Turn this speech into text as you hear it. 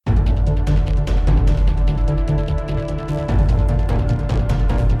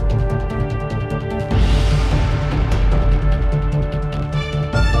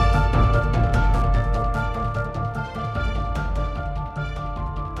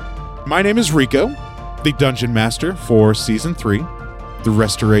My name is Rico, the Dungeon Master for Season 3, The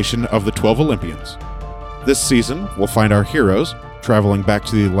Restoration of the 12 Olympians. This season, we'll find our heroes traveling back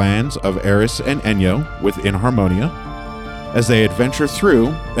to the lands of Eris and Enyo within Harmonia, as they adventure through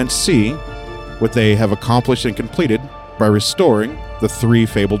and see what they have accomplished and completed by restoring the 3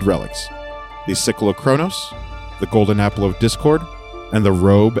 fabled relics, the Sickle of Kronos, the Golden Apple of Discord, and the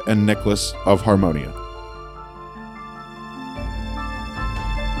Robe and Necklace of Harmonia.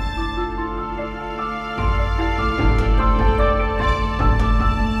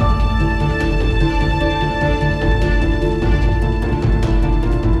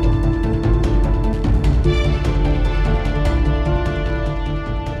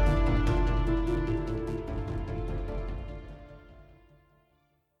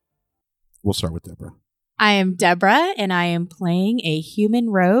 We'll start with Deborah. I am Deborah, and I am playing a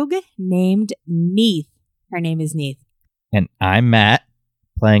human rogue named Neith. Her name is Neith. And I'm Matt,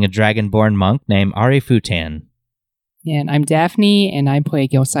 playing a dragonborn monk named Ari Futan. And I'm Daphne, and I play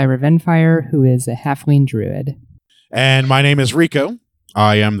Gilcyra Venfire, who is a halfling druid. And my name is Rico.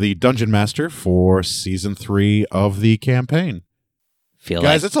 I am the Dungeon Master for Season 3 of the campaign.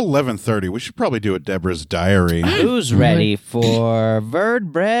 Guys, it's 11:30. We should probably do a Deborah's Diary. Who's ready for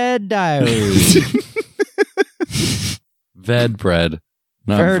Verdbread Diary? Vedbread.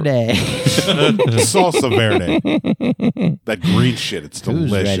 Verde. Salsa verde. That green shit, it's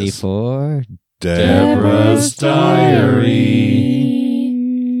delicious. Who's ready for Deborah's Diary?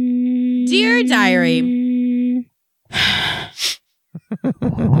 Dear Diary, I'm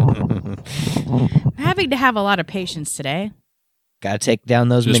having to have a lot of patience today. Gotta take down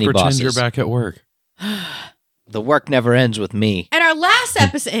those Just mini pretend bosses. you're back at work. The work never ends with me. In our last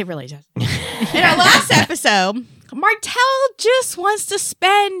episode, it really does. In our last episode, Martel just wants to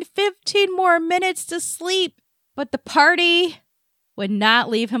spend 15 more minutes to sleep, but the party would not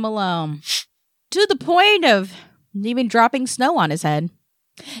leave him alone. To the point of even dropping snow on his head.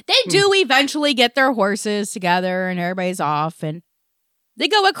 They do eventually get their horses together and everybody's off, and they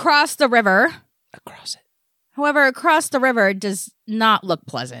go across the river. Across it. However, across the river does not look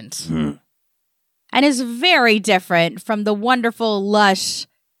pleasant. And is very different from the wonderful, lush,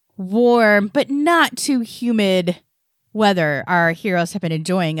 warm, but not too humid weather our heroes have been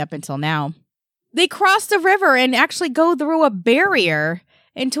enjoying up until now. They cross the river and actually go through a barrier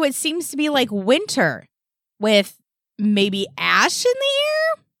into what seems to be like winter, with maybe ash in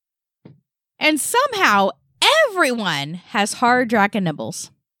the air? And somehow, everyone has hard dragon nibbles.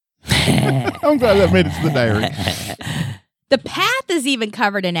 I'm glad that made it to the diary. The path is even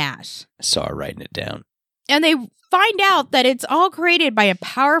covered in ash. I saw her writing it down. And they find out that it's all created by a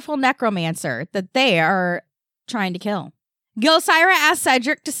powerful necromancer that they are trying to kill. Gilcyra asks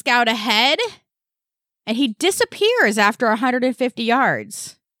Cedric to scout ahead, and he disappears after 150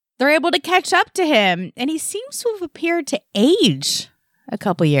 yards. They're able to catch up to him, and he seems to have appeared to age a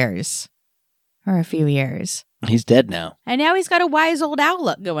couple years. Or a few years. He's dead now. And now he's got a wise old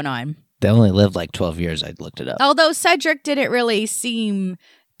outlook going on. They only lived like 12 years. I looked it up. Although Cedric didn't really seem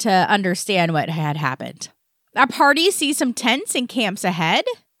to understand what had happened. Our party sees some tents and camps ahead.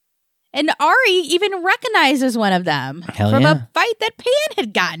 And Ari even recognizes one of them from a fight that Pan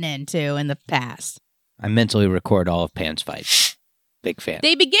had gotten into in the past. I mentally record all of Pan's fights. Big fan.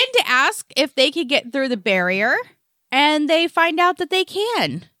 They begin to ask if they could get through the barrier, and they find out that they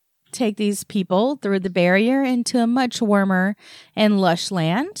can take these people through the barrier into a much warmer and lush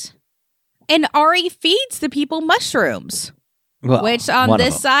land. And Ari feeds the people mushrooms, which on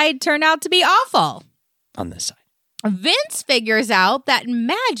this side turn out to be awful. On this side. Vince figures out that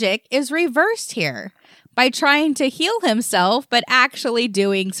magic is reversed here by trying to heal himself, but actually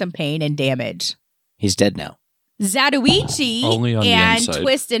doing some pain and damage. He's dead now. Zatoichi and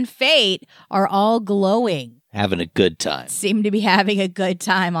Twist and Fate are all glowing. Having a good time. Seem to be having a good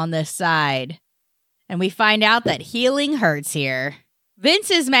time on this side. And we find out that healing hurts here.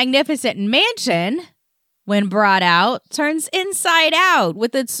 Vince's magnificent mansion, when brought out, turns inside out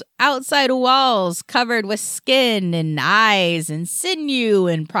with its outside walls covered with skin and eyes and sinew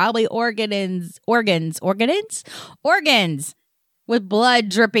and probably organs with blood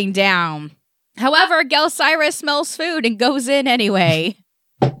dripping down. However, Gilcyra smells food and goes in anyway.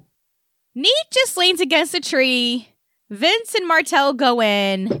 Neat just leans against a tree. Vince and Martel go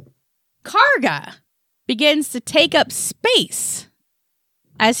in. Karga begins to take up space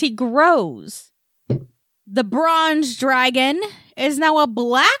as he grows. The bronze dragon is now a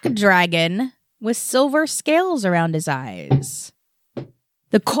black dragon with silver scales around his eyes.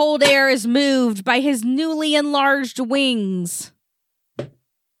 The cold air is moved by his newly enlarged wings.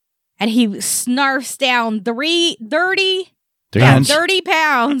 And he snarfs down 30 And 30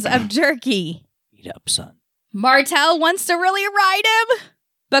 pounds of jerky. Eat up, son. Martel wants to really ride him,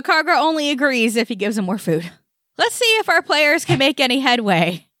 but Karga only agrees if he gives him more food. Let's see if our players can make any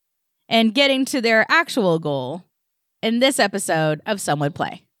headway in getting to their actual goal in this episode of Some Would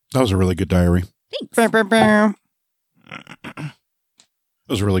Play. that was a really good diary. Thanks. That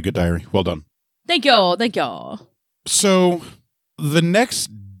was a really good diary. Well done. Thank y'all. So the next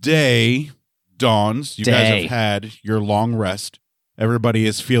day dawns. You guys have had your long rest. Everybody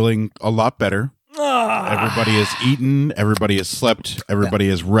is feeling a lot better. Everybody has eaten. Everybody has slept. Everybody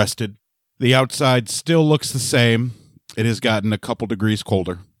has rested. The outside still looks the same. It has gotten a couple degrees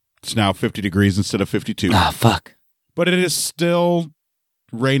colder. It's now 50 degrees instead of 52. Ah, fuck. But it is still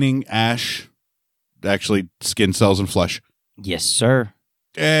raining ash. Actually, skin cells and flesh. Yes, sir.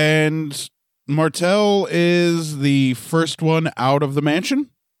 And Martel is the first one out of the mansion,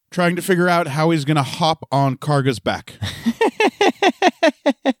 trying to figure out how he's going to hop on Karga's back.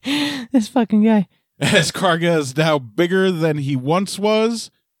 This fucking guy. As Karga is now bigger than he once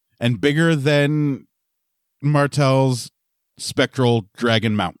was, and bigger than Martel's spectral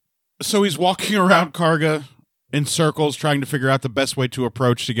dragon mount. So he's walking around Karga in circles, trying to figure out the best way to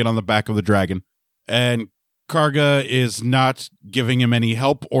approach to get on the back of the dragon. And Karga is not giving him any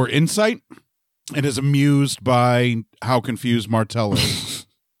help or insight, and is amused by how confused Martel is.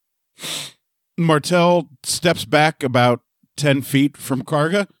 Martel steps back about 10 feet from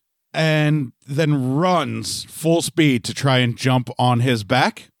Karga, and then runs full speed to try and jump on his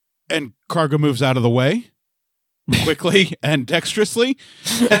back. And Karga moves out of the way quickly and dexterously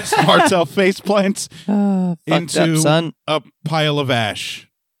as Martel face plants into son. a pile of ash.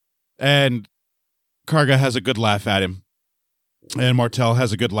 And Karga has a good laugh at him. And Martel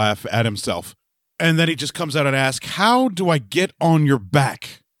has a good laugh at himself. And then he just comes out and asks, "How do I get on your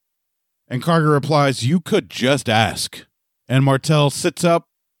back?" And Karga replies, "You could just ask." And Martel sits up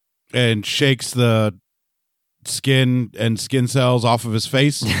and shakes the skin and skin cells off of his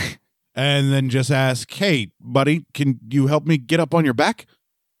face. And then just asks, "Hey, buddy, can you help me get up on your back?"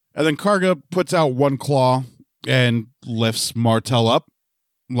 And then Karga puts out one claw and lifts Martel up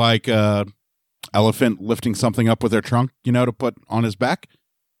like a elephant lifting something up with their trunk, to put on his back.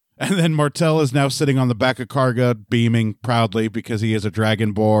 And then Martel is now sitting on the back of Karga, beaming proudly because he is a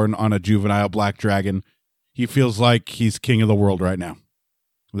dragonborn on a juvenile black dragon. He feels like he's king of the world right now.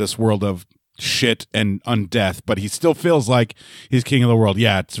 This world of shit and undeath, but he still feels like he's king of the world.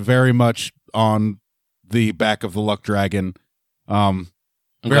 Yeah, it's very much on the back of the Luck Dragon.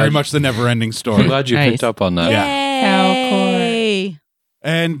 Very much the never-ending story. I'm glad you Nice. picked up on that. Yay!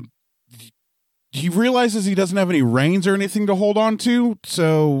 And he realizes he doesn't have any reins or anything to hold on to,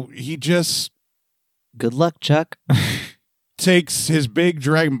 so he just Good luck, Chuck. takes his big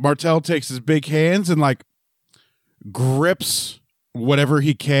dragon. Martel takes his big hands and grips whatever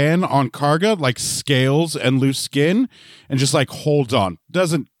he can on Karga, like scales and loose skin, and just holds on.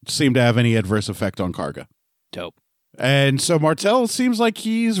 Doesn't seem to have any adverse effect on Karga. Dope. And so Martel seems like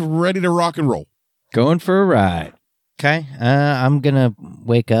he's ready to rock and roll. Going for a ride. Okay. I'm going to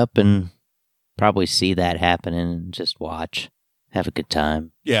wake up and probably see that happening and just watch. Have a good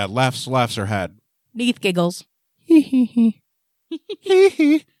time. Yeah, laughs are had. Neath giggles.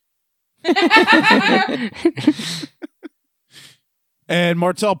 And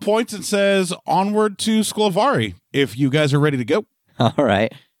Martel points and says, "Onward to Sklovari, if you guys are ready to go." All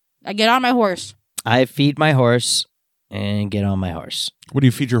right. I get on my horse. I feed my horse and get on my horse. What do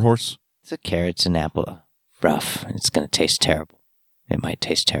you feed your horse? It's a carrots and apple. Rough. It's going to taste terrible. It might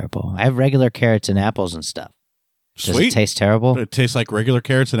taste terrible. I have regular carrots and apples and stuff. Does Sweet. it taste terrible? It tastes like regular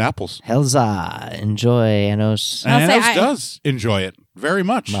carrots and apples. Helza. Enjoy, Anos. I'll And say Anos does enjoy it very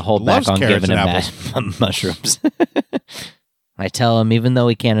much. I'm going to hold Loves back on carrots giving him and apples. mushrooms. I tell him, even though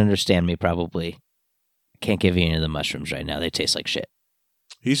he can't understand me probably, I can't give you any of the mushrooms right now. They taste like shit.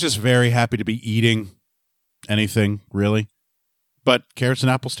 He's just very happy to be eating anything, really. But carrots and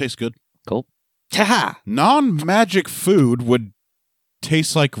apples taste good. Cool. Ta-ha! Non-magic food would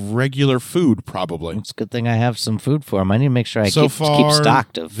taste like regular food, probably. It's a good thing I have some food for him. I need to make sure I So keep far,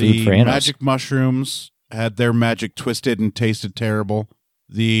 stocked of food the for Anos. magic mushrooms had their magic twisted and tasted terrible.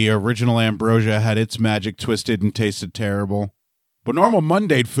 The original ambrosia had its magic twisted and tasted terrible. But normal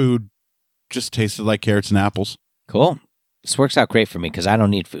mundane food just tasted like carrots and apples. Cool. This works out great for me because I don't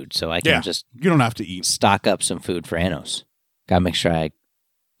need food, so I can just You don't have to eat. stock up some food for Anos. Gotta make sure I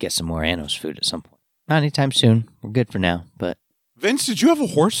get some more Anos food at some point. Not anytime soon. We're good for now, but Vince, did you have a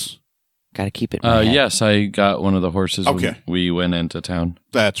horse? gotta keep it in my head. Yes, I got one of the horses Okay. when we went into town.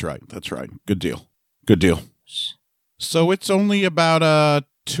 That's right. Good deal. So it's only about a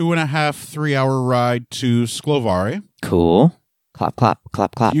 2.5, 3 hour ride to Sklovari. Cool. Clop, clop,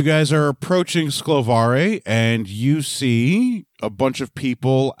 clop, clop. You guys are approaching Sklovare, and you see a bunch of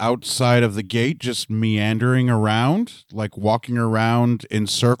people outside of the gate just meandering around, like walking around in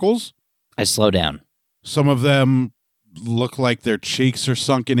circles. I slow down. Some of them look like their cheeks are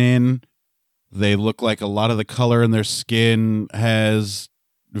sunken in. They look like a lot of the color in their skin has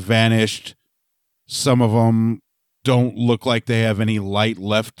vanished. Some of them don't look like they have any light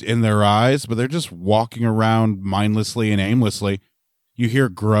left in their eyes, but they're just walking around mindlessly and aimlessly. You hear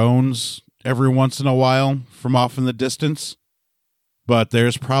groans every once in a while from off in the distance, but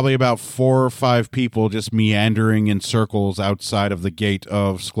there's probably about 4 or 5 people just meandering in circles outside of the gate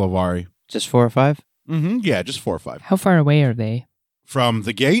of Sklovare. Just 4 or 5? Mm-hmm. Yeah, just 4 or 5. How far away are they? From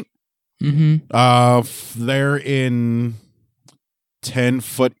the gate? Mm-hmm. They're in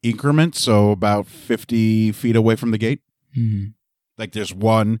 10-foot increments, so about 50 feet away from the gate. Mm-hmm. Like there's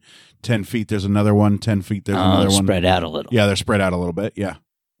one, 10 feet, there's another one, 10 feet, there's another one. Spread out a little. Yeah, they're spread out a little bit, yeah.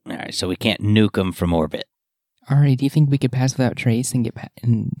 All right, so we can't nuke them from orbit. Ari, do you think we could pass without trace and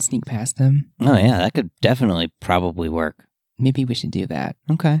and sneak past them? Oh, yeah, that could definitely probably work. Maybe we should do that.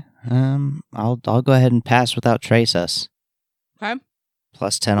 Okay. I'll go ahead and pass without trace us. Okay.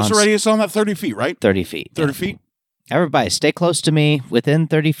 Plus 10 on What's the radius on that? 30 feet, right? 30 feet. 30 yeah. feet? Everybody, stay close to me. Within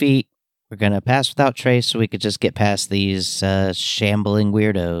 30 feet. We're going to pass without trace so we could just get past these shambling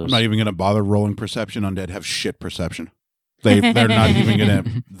weirdos. I'm not even going to bother rolling perception. Undead have shit perception. They're not even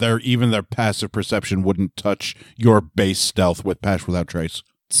going to... Their passive perception wouldn't touch your base stealth with pass without trace.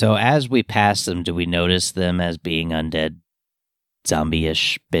 So as we pass them, do we notice them as being undead,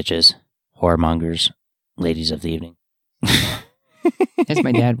 zombie-ish bitches, whoremongers, ladies of the evening? As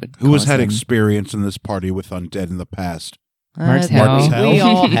my dad would. Who has call had them. experience in this party with undead in the past? Martel. We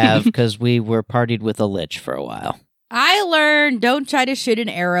all have, because we were partied with a lich for a while. I learned don't try to shoot an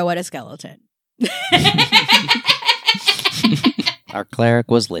arrow at a skeleton. Our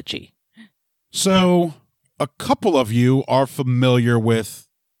cleric was lichy. So, a couple of you are familiar with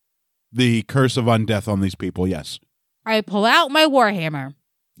the curse of undeath on these people, yes. I pull out my warhammer.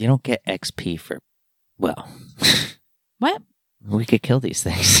 You don't get XP for, well, What? we could kill these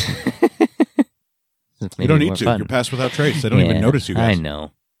things. You don't need to. You're passed without trace. They don't even notice you guys. I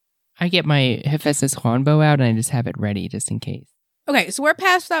know. I get my Hephaestus longbow out and I just have it ready just in case. Okay, so we're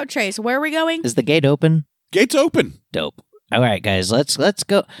past without trace. Where are we going? Is the gate open? Gate's open. Dope. All right, guys, let's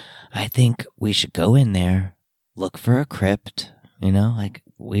go. I think we should go in there, look for a crypt. You know, like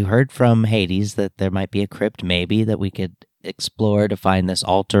we heard from Hades that there might be a crypt maybe that we could explore to find this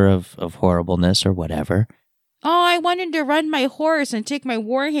altar of horribleness or whatever. Oh, I wanted to run my horse and take my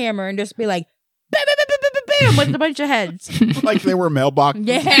warhammer and just be like, bam, bam, bam, bam, bam, bam, bam, with a bunch of heads. Like they were mailbox.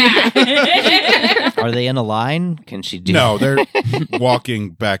 Yeah. Are they in a line? Can she do No, they're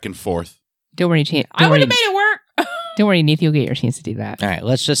walking back and forth. Don't worry, I would have made it work. Don't worry, Neith, you'll get your chance to do that. All right,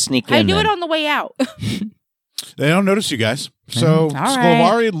 let's just sneak I in do then. it on the way out. They don't notice you guys. So All right.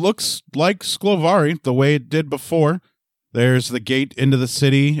 Sklovare looks like Sklovare the way it did before. There's the gate into the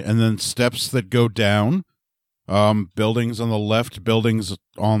city and then steps that go down. Buildings on the left, buildings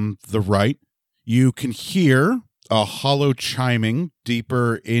on the right. You can hear a hollow chiming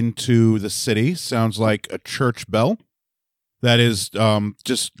deeper into the city. Sounds like a church bell that is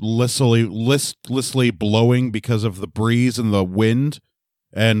just listlessly blowing because of the breeze and the wind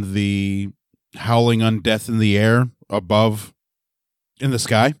and the howling undeath in the air above in the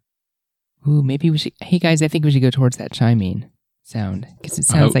sky. Ooh, maybe we should. Hey guys, I think we should go towards that chiming sound because it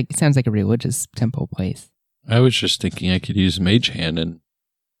sounds like a religious temple place. I was just thinking I could use Mage Hand and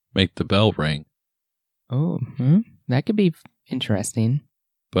make the bell ring. Oh, that could be interesting.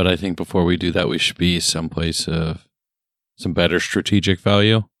 But I think before we do that, we should be someplace of some better strategic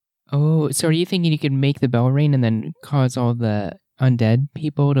value. Oh, so are you thinking you could make the bell ring and then cause all the undead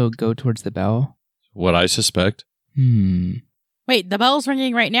people to go towards the bell? What I suspect. Wait, the bell's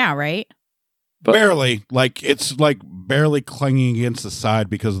ringing right now, right? But- barely. Like it's like barely clanging against the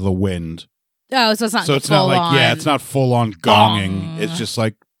side because of the wind. Oh, so it's not So it's full not like, on. yeah, it's not full on gonging. Gong. It's just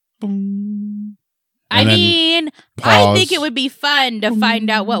like, boom. I And then mean, I pause. think it would be fun to find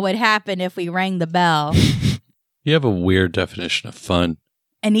out what would happen if we rang the bell. You have a weird definition of fun.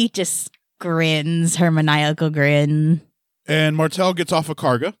 And he just grins, her maniacal grin. And Martel gets off a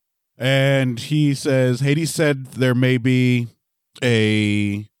Karga, and he says, Hades said there may be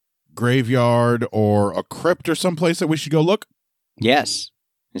a graveyard or a crypt or someplace that we should go look. Yes.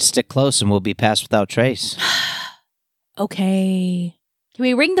 And stick close and we'll be passed without trace. Okay. Can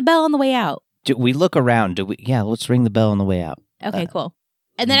we ring the bell on the way out? Do we look around? Yeah, let's ring the bell on the way out. Okay, cool.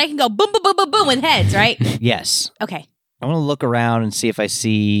 And then I can go boom, boom, boom, boom, boom with heads, right? Yes. Okay. I want to look around and see if I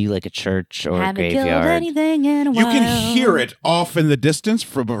see like a church or a Haven't killed graveyard. anything in a You while. can hear it off in the distance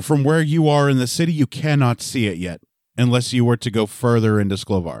from where you are in the city. You cannot see it yet, unless you were to go further into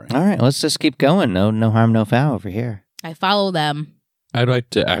Sklovari. All right, let's just keep going. No harm, no foul over here. I follow them. I'd like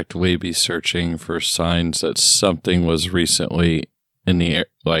to actively be searching for signs that something was recently in the air,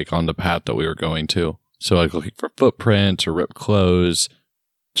 like on the path that we were going to. So like looking for footprints or ripped clothes,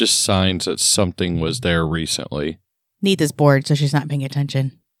 just signs that something was there recently. Neith bored, so she's not paying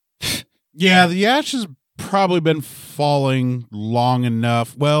attention. Yeah, the ash has probably been falling long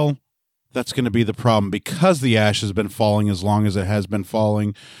enough. Well, that's going to be the problem. Because the ash has been falling as long as it has been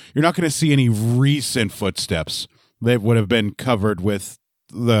falling, you're not going to see any recent footsteps. They would have been covered with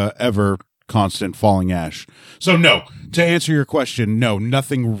the ever constant falling ash. So no, to answer your question, no,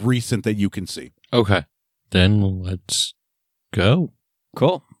 nothing recent that you can see. Okay, then let's go.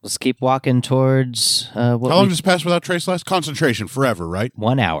 Cool. Let's keep walking towards How long does Pass Without Trace last? Concentration, forever, right?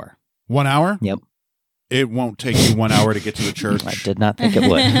 1 hour. 1 hour? Yep. It won't take you 1 hour to get to the church. I did not think it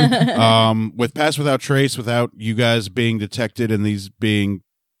would. With Pass Without Trace, without you guys being detected and these being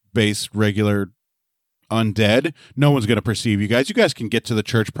base regular undead, no one's going to perceive you guys. You guys can get to the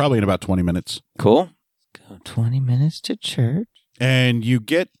church probably in about 20 minutes. Cool. Let's go 20 minutes to church. And you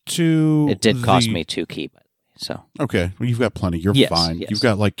get to... It did cost me 2 key, by the way. So Okay, well, you've got plenty. You're Yes, fine. yes. You've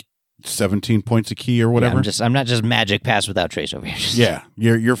got like 17 points a key or whatever. Yeah, I'm not just magic pass without trace over here. Just- Yeah,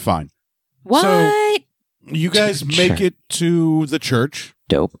 you're fine. What? You guys Sure. make it to the church.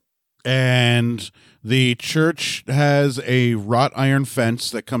 Dope. And the church has a wrought iron fence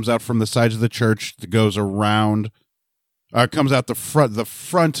that comes out from the sides of the church that goes around, comes out the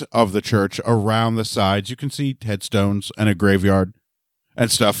front of the church around the sides. You can see headstones and a graveyard and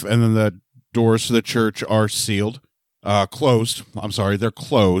stuff. And then the doors to the church are sealed, closed. I'm sorry, they're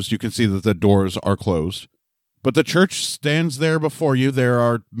closed. You can see that the doors are closed. But the church stands there before you. There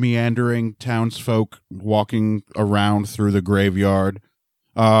are meandering townsfolk walking around through the graveyard.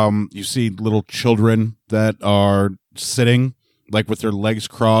 You see little children that are sitting, like with their legs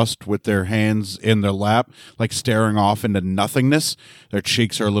crossed, with their hands in their lap, like staring off into nothingness. Their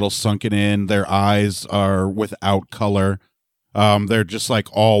cheeks are a little sunken in. Their eyes are without color. They're just like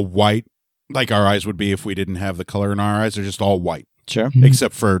all white, like our eyes would be if we didn't have the color in our eyes. They're just all white, Sure.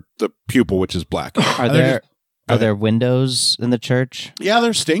 except for the pupil, which is black. Are there windows in the church? Yeah,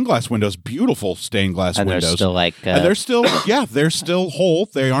 there's stained glass windows, beautiful stained glass And windows. they're still like And they're still, they're still whole.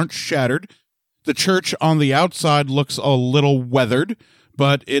 They aren't shattered. The church on the outside looks a little weathered,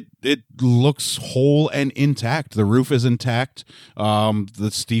 but it looks whole and intact. The roof is intact. The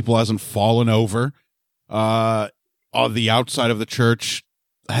steeple hasn't fallen over. On the outside of the church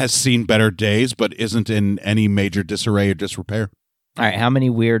has seen better days, but isn't in any major disarray or disrepair. All right, how many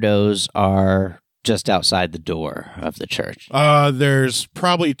weirdos are just outside the door of the church? There's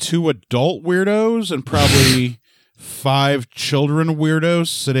probably 2 adult weirdos and probably 5 children weirdos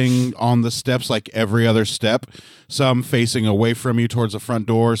sitting on the steps like every other step. Some facing away from you towards the front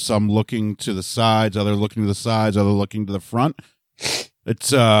door, some looking to the sides, other looking to the sides, other looking to the front.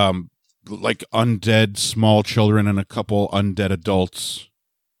 It's like undead small children and a couple undead adults.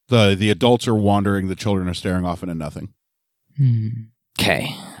 The adults are wandering, the children are staring off into nothing.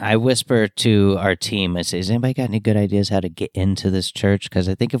 Okay. I whisper to our team, I say, has anybody got any good ideas how to get into this church? Because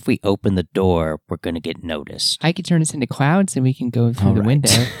I think if we open the door, we're going to get noticed. I could turn us into clouds and we can go through All the right. window.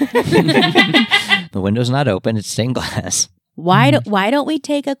 The window's not open, it's stained glass. Why don't we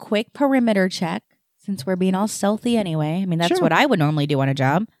take a quick perimeter check since we're being all stealthy anyway? I mean, that's Sure. what I would normally do on a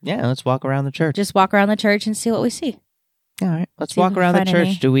job. Yeah, let's walk around the church. Just walk around the church and see what we see. All right, let's See if walk we around the find church.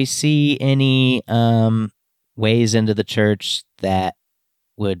 any- Do we see any ways into the church that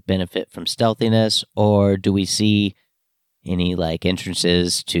would benefit from stealthiness, or do we see any like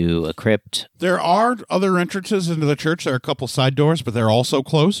entrances to a crypt? There are other entrances into the church. There are a couple side doors, but they're also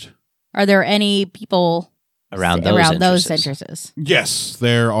closed. Are there any people Around those those entrances? Yes,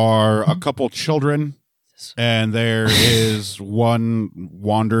 there are a couple children, and there is one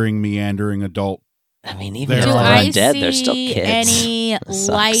wandering, meandering adult. I mean, even There if Do they're are- I undead, they're still see kids. any That sucks.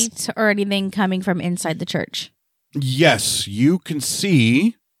 light or anything coming from inside the church? Yes, you can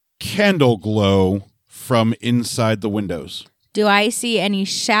see candle glow from inside the windows. Do I see any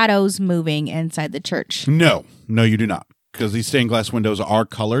shadows moving inside the church? No, you do not. Because these stained glass windows are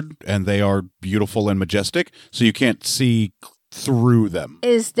colored, and they are beautiful and majestic, so you can't see through them.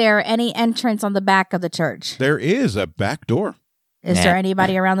 Is there any entrance on the back of the church? There is a back door. Is Nah. there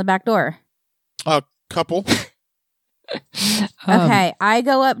anybody around the back door? A couple. Okay, I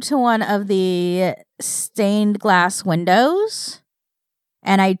go up to one of the stained glass windows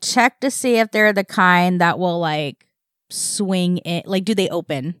and I check to see if they're the kind that will like swing in? Like, do they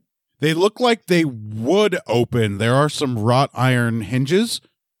open? They look like they would open. There are some wrought iron hinges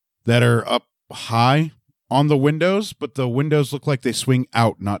that are up high on the windows, but the windows look like they swing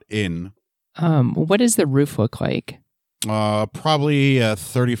out, not in. What does the roof look like? Probably a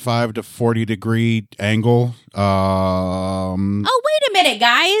 35 to 40 degree angle. Oh, wait a minute,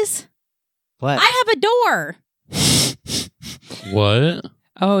 guys. What? I have a door. What?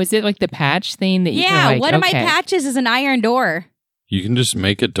 Oh, is it like the patch thing that you can Yeah, like, one of my okay. patches is an iron door. You can just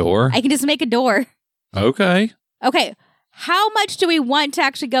make a door? I can just make a door. Okay. Okay, how much do we want to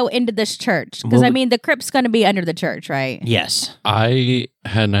actually go into this church? Because, Well, I mean, the crypt's going to be under the church, right? Yes. I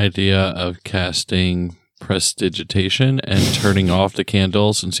had an idea of casting prestidigitation and turning off the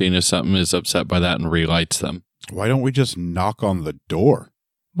candles and seeing if something is upset by that and relights them. Why don't we just knock on the door?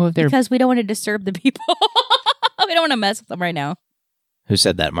 Well, if they're Because we don't want to disturb the people. We don't want to mess with them right now. Who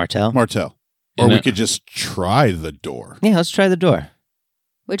said that, Martel? Martel. Or And we it- could just try the door. Yeah, let's try the door.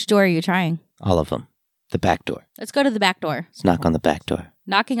 Which door are you trying? All of them. The back door. Let's go to the back door. Let's knock on the back door.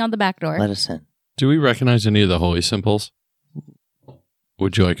 Knocking on the back door. Let us in. Do we recognize any of the holy symbols?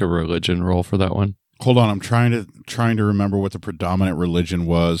 Would you like a religion roll for that one? Hold on, I'm trying to remember what the predominant religion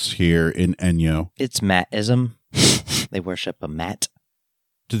was here in Enyo. It's Matism. They worship a mat.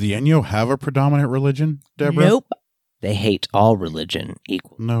 Do the Enyo have a predominant religion, Deborah? Nope. They hate all religion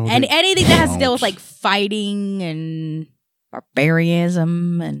equal. No. And they anything that has to deal with don't. like fighting and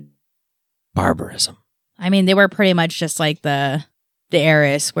barbarism and Barbarism. I mean they were pretty much just like the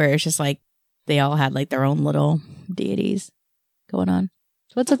Eris where it's just like they all had like their own little deities going on.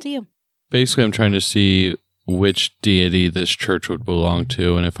 So what's up to you? Basically, I'm trying to see which deity this church would belong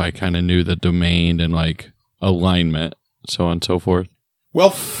to and if I kind of knew the domain and like alignment, so on and so forth. Well,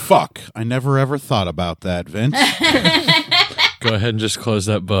 fuck. I never ever thought about that, Vince. Go ahead and just close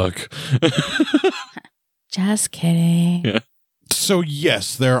that book. Just kidding. Yeah. So,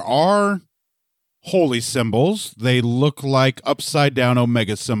 yes, there are holy symbols. They look like upside down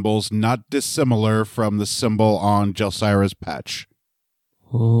omega symbols, not dissimilar from the symbol on Jelsira's patch.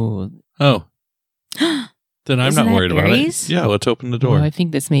 Ooh. Oh. Then I'm Isn't not that worried about Ares? it. Yeah, let's open the door. Well, I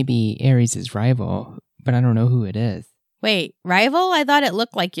think this may be Ares' rival, but I don't know who it is. Wait, rival? I thought it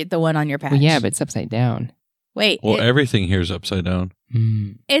looked like the one on your patch. Well, yeah, but it's upside down. Wait, Well, everything here is upside down.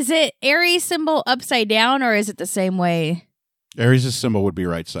 is it Aries symbol upside down or is it the same way? Ares' symbol would be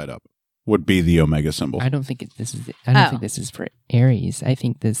right side up, would be the omega symbol. I don't think this is. I don't think this is for Ares. I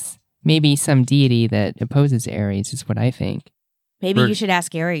think this maybe some deity that opposes Ares is what I think. Maybe Or- you should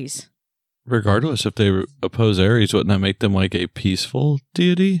ask Aries. Regardless, if they oppose Ares, wouldn't that make them like a peaceful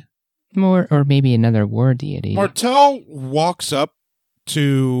deity? More, or maybe another war deity. Martel walks up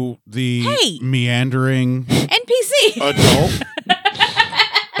to the Hey! meandering NPC. adult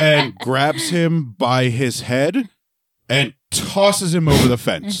and grabs him by his head and tosses him over the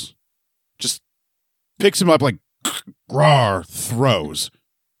fence. Just picks him up like rawr, throws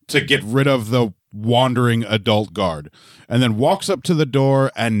to get rid of the wandering adult guard, and then walks up to the door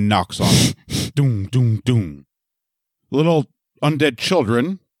and knocks on it. Doom, doom, doom. Little undead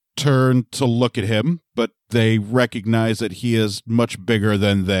children turn to look at him, but they recognize that he is much bigger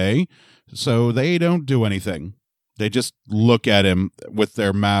than they, so they don't do anything. They just look at him with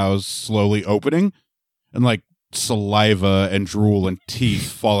their mouths slowly opening and like saliva and drool and teeth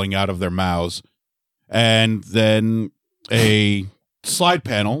falling out of their mouths. And then a slide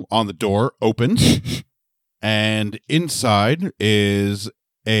panel on the door opens, and inside is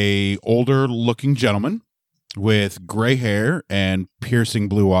a older looking gentleman with gray hair and piercing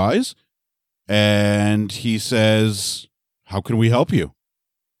blue eyes. And he says, "How can we help you?"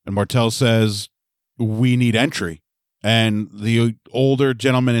 And Martel says, "We need entry." And the older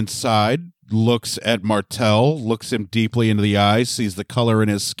gentleman inside looks at Martel, looks him deeply into the eyes, sees the color in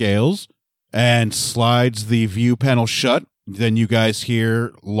his scales, and slides the view panel shut. Then you guys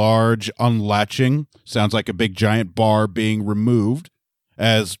hear large unlatching. Sounds like a big giant bar being removed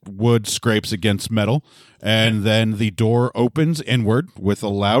as wood scrapes against metal. And then the door opens inward with a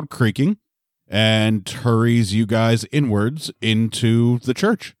loud creaking and hurries you guys inwards into the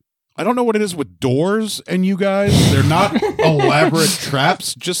church. I don't know what it is with doors and you guys. They're not elaborate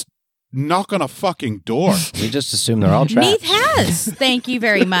traps. Just knock on a fucking door. We just assume they're all traps. Neath has. Thank you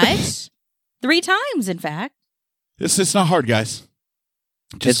very much. 3 times, in fact. It's not hard, guys.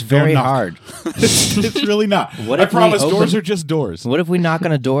 It's go very knock. hard. It's really not. What I if we promise doors open- are just doors. What if we knock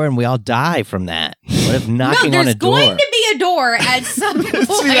on a door and we all die from that? What if knocking no, on there's a door? going to be a door door at some point.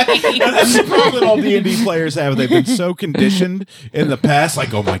 That's the problem that all D&D players have. They've been so conditioned in the past,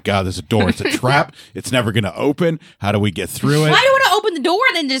 like, oh my god, there's a door. It's a trap. It's never going to open. How do we get through it? Why do you want to open the door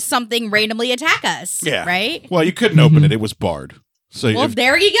and then just something randomly attack us? Yeah. Right? Well, you couldn't open it. It was barred. So Well,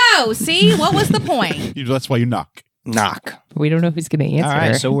 there you go. See? What was the point? that's why you knock. Knock. We don't know who's going to answer. All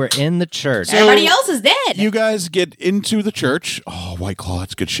right, so we're in the church. Everybody else is dead. You guys get into the church. Oh, White Claw,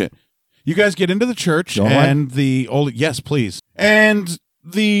 that's good shit. You guys get into the church, Don't and the old yes, please. And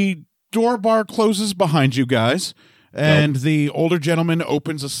the door bar closes behind you guys, and the older gentleman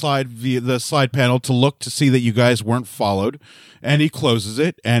opens the slide panel to look to see that you guys weren't followed, and he closes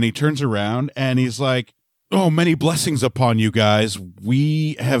it, and he turns around, and he's like, "Oh, many blessings upon you guys.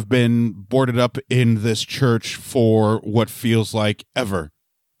 We have been boarded up in this church for what feels like ever.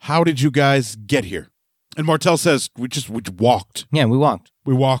 How did you guys get here?" And Martel says, we walked. Yeah, we walked.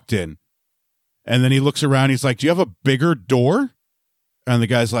 We walked in. And then he looks around. He's like, "Do you have a bigger door?" And the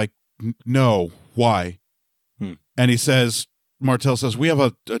guy's like, "No. Why?" And he says, Martel says, "We have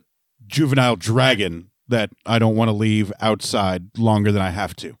a juvenile dragon that I don't want to leave outside longer than I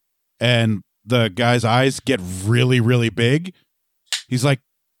have to." And the guy's eyes get really, really big. He's like,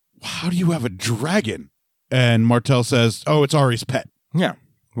 "How do you have a dragon?" And Martel says, "Oh, it's Ari's pet." Yeah,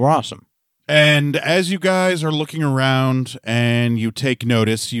 we're awesome. And as you guys are looking around and you take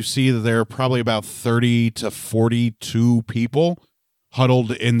notice, you see that there are probably about 30 to 42 people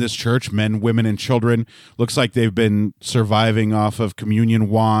huddled in this church, men, women, and children. Looks like they've been surviving off of communion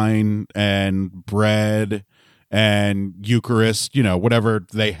wine and bread and Eucharist, whatever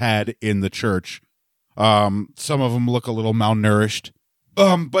they had in the church. Some of them look a little malnourished,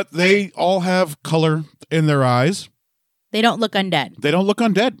 but they all have color in their eyes. They don't look undead. They don't look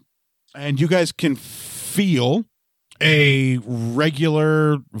undead. And you guys can feel a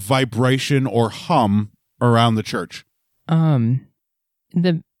regular vibration or hum around the church. I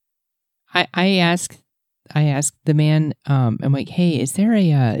asked the man, I'm like, "Hey, is there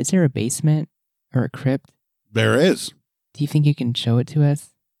a basement or a crypt? There is. Do you think you can show it to us?"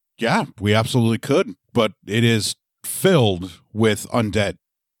 Yeah, we absolutely could, but it is filled with undead.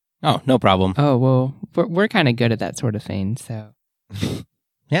 Oh, no problem. Oh, well, we're kind of good at that sort of thing, so.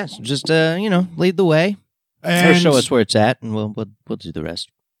 Yeah, so just lead the way, or And show us where it's at, and we'll do the rest.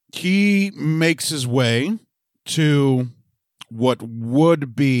 he makes his way to what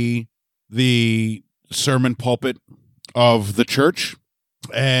would be the sermon pulpit of the church,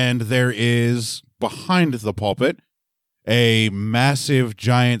 and there is behind the pulpit a massive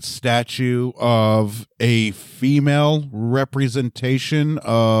giant statue of a female representation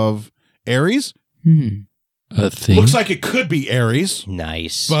of Ares. A thing. Looks like it could be Ares,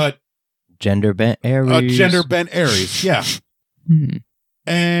 Nice, but gender bent Aries. a gender bent Ares, yeah. Hmm.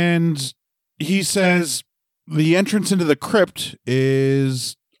 And he says the entrance into the crypt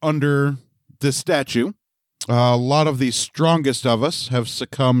is under this statue. A lot of the strongest of us have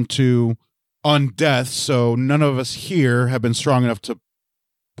succumbed to undeath, so none of us here have been strong enough to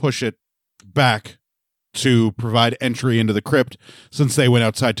push it back to provide entry into the crypt since they went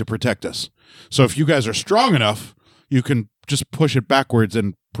outside to protect us. So if you guys are strong enough, you can just push it backwards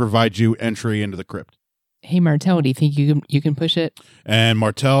and provide you entry into the crypt. Hey, Martel, do you think you can push it? And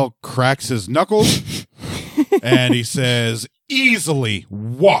Martel cracks his knuckles and he says, "Easily,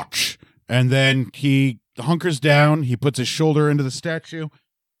 watch." And then he hunkers down, he puts his shoulder into the statue,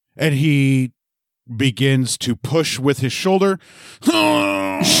 and he begins to push with his shoulder.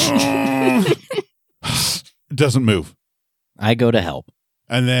 Doesn't move. I go to help.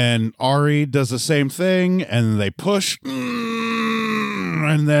 And then Ari does the same thing, and they push.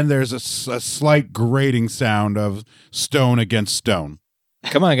 And then there's a slight grating sound of stone against stone.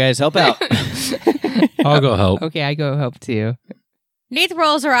 Come on, guys, help out. I'll go help. Okay, I go help too. Neith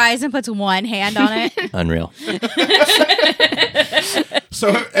rolls her eyes and puts one hand on it. Unreal. So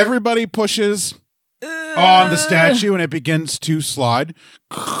everybody pushes on the statue, and it begins to slide.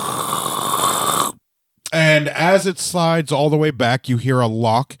 And as it slides all the way back, you hear a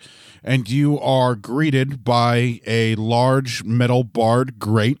lock, and you are greeted by a large metal barred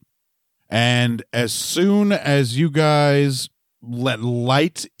grate. And as soon as you guys let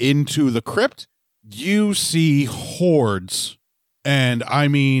light into the crypt, you see hordes, and I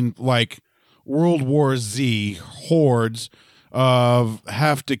mean like World War Z hordes of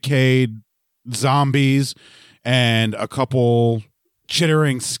half-decayed zombies and a couple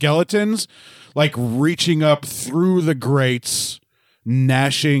chittering skeletons, like reaching up through the grates,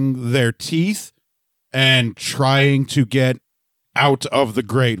 gnashing their teeth, and trying to get out of the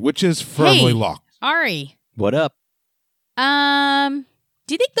grate, which is firmly Hey. locked. Ari, What up?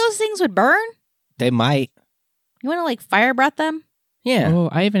 do you think those things would burn? They might. You want to like fire breath them? Yeah. Oh,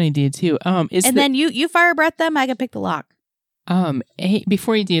 I have an idea too. Then you fire breath them. I can pick the lock. Hey,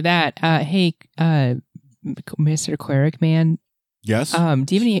 before you do that, Mr. Cleric Man, Yes? do you have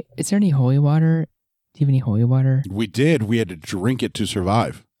any? Is there any holy water? Do you have any holy water? We did. We had to drink it to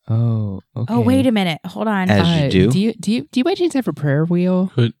survive. Oh, okay. Oh, wait a minute. Hold on. As you do. Do you by chance have a prayer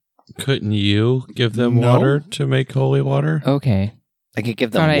wheel? Couldn't you give them No. water to make holy water? Okay. I could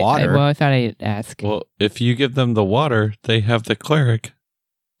give them water. I thought I'd ask. Well, if you give them the water, they have the cleric.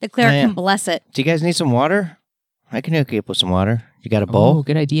 The cleric Yeah. can bless it. Do you guys need some water? I can hook you up with some water. You got a bowl? Oh,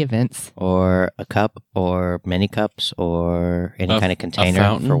 good idea, Vince. Or a cup? Or many cups? Or any kind of container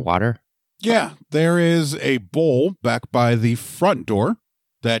fountain? for water? Yeah, there is a bowl back by the front door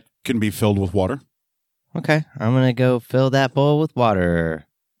that can be filled with water. Okay. I'm going to go fill that bowl with water.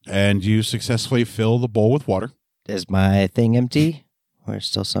 And you successfully fill the bowl with water. Is my thing empty? Or is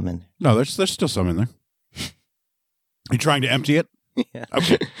still some in there? No, there's still some in there. You trying to empty it? Yeah.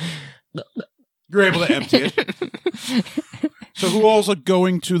 Okay. You're able to empty it. So who else are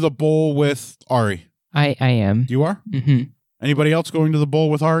going to the bowl with Ari? I am. You are? Mm-hmm. Anybody else going to the bowl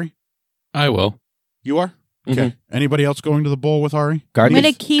with Ari? I will. You are? Okay. Anybody else going to the bowl with Ari? Guard I'm the-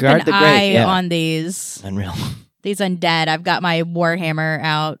 going to keep guard an the grate, eye yeah. on these Unreal. undead. I've got my Warhammer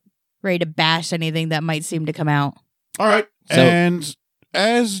out, ready to bash anything that might seem to come out. All right. So- And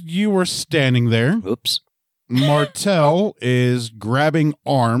as you were standing there, Oops. Martel is grabbing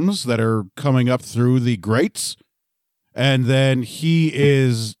arms that are coming up through the grates, and then he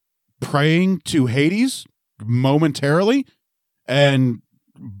is praying to Hades momentarily and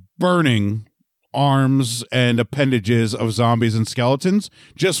burning arms and appendages of zombies and skeletons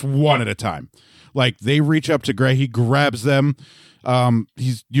just one at a time. Like they reach up to Gray, he grabs them.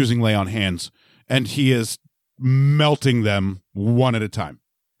 He's using lay on hands, and he is melting them one at a time.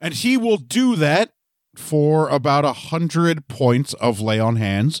 And he will do that for about 100 points of lay on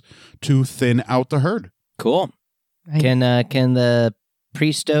hands to thin out the herd. Cool. Can the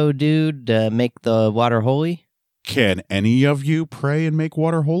Priesto dude make the water holy? Can any of you pray and make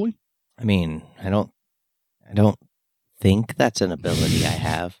water holy? I mean, I don't think that's an ability I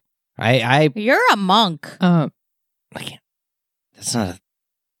have. I You're a monk. can't. That's not a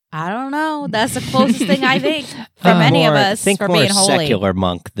I don't know. That's the closest thing I think from any of us think for more being holy. secular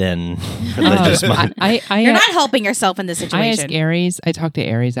monk than religious monk. You're not helping yourself in this I asked situation. Ares. I talked to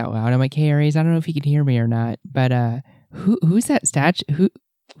Ares out loud. I'm like, "Hey, Ares, I don't know if you can hear me or not, but who's that statue?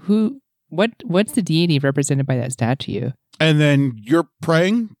 What's the deity represented by that statue?" And then you're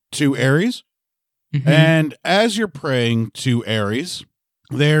praying to Ares. Mhm. And as you're praying to Ares,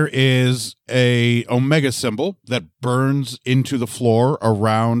 there is a omega symbol that burns into the floor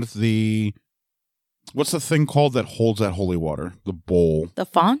around the... What's the thing called that holds that holy water? The bowl. The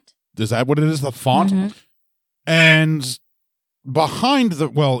font? Is that what it is? The font? Mhm. And behind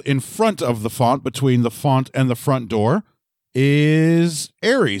in front of the font, between the font and the front door, is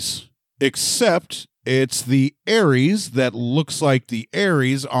Ares. Except it's the Ares that looks like the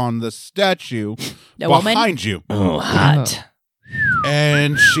Ares on the statue The woman? behind you. Oh, hot.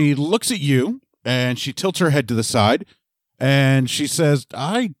 And she looks at you, and she tilts her head to the side, and she says,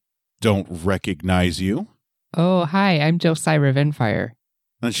 I don't recognize you. Oh, hi, I'm Josiah Venfire.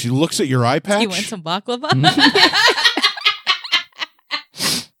 And she looks at your eye patch, You want some baklava? and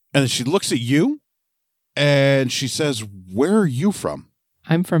then she looks at you, and she says, where are you from?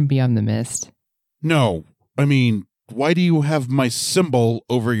 I'm from Beyond the Mist. No, I mean, why do you have my symbol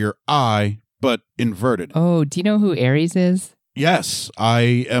over your eye, but inverted? Oh, do you know who Ares is? Yes,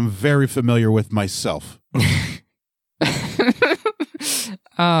 I am very familiar with myself.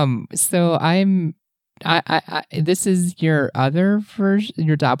 So I this is your other version,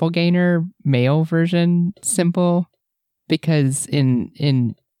 your doppelganger male version symbol, because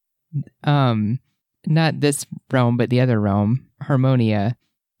in not this realm but the other realm, Harmonia,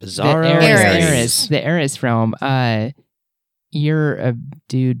 Bizarro the Eris realm, you're a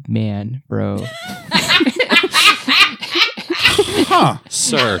dude man, bro. Huh.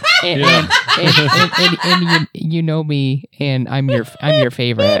 Sir. and, Yeah. and you know me, and I'm your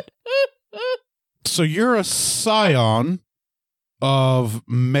favorite. So you're a scion of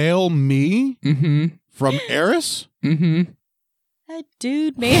male me Mm-hmm. from Eris? Mm-hmm. That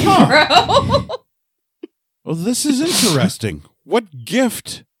dude, man, bro. Well, this is interesting. What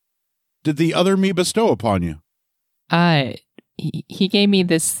gift did the other me bestow upon you? He gave me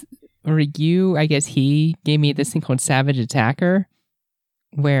this, or I guess he gave me this thing called Savage Attacker,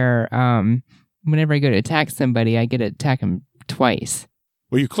 where whenever I go to attack somebody, I get to attack him twice.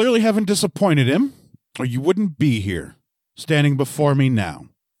 Well, you clearly haven't disappointed him, or you wouldn't be here, standing before me now.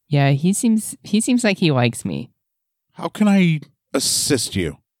 Yeah, he seems like he likes me. How can I assist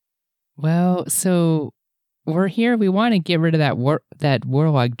you? Well, so we're here. We want to get rid of that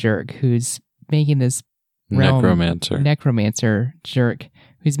warlock jerk who's making this realm, necromancer jerk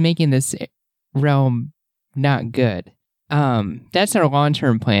who's making this realm not good. That's our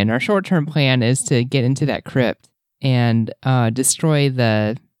long-term plan. Our short-term plan is to get into that crypt and destroy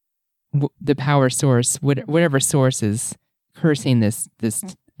the power source, whatever source is cursing this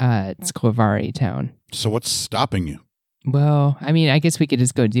Sklovari town. So what's stopping you? Well, I mean, I guess we could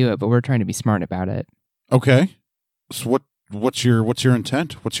just go do it, but we're trying to be smart about it. Okay. So what's your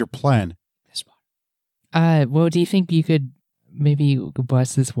intent? What's your plan? Well, do you think you could maybe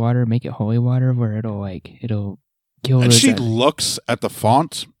bless this water, make it holy water, where it'll kill? And she looks at the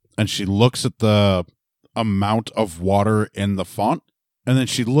font, and she looks at the amount of water in the font, and then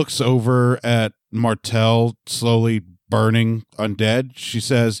she looks over at Martel slowly burning undead. She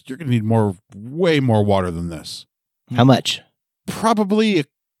says, "You're going to need way more water than this." How much? Probably a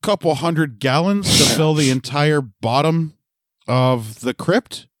couple 100 gallons to fill the entire bottom of the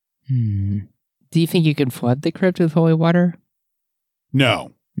crypt. Do you think you can flood the crypt with holy water?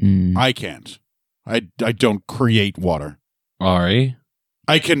 No, I can't. I don't create water. Ari?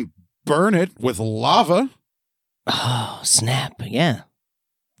 I can burn it with lava. Oh, snap. Yeah.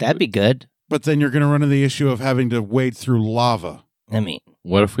 That'd be good. But then you're going to run into the issue of having to wade through lava. I mean,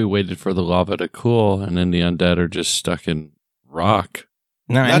 What if we waited for the lava to cool and then the undead are just stuck in rock?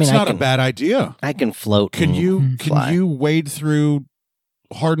 no, That's not a bad idea. I can float. Can and you fly. wade through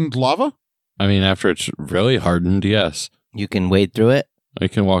hardened lava? I mean, after it's really hardened, yes. You can wade through it. I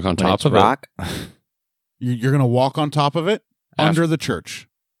can walk on when top it's of rock. You're going to walk on top of it under the church.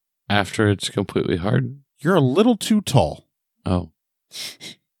 it after it's completely hardened. You're a little too tall. Oh.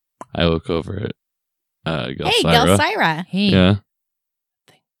 I look over at Hey, Gelsira. Gelsira. Hey, Yeah.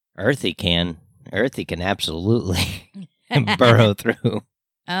 Earthy can absolutely burrow through. Oh,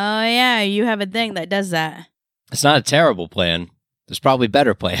 yeah, you have a thing that does that. It's not a terrible plan. There's probably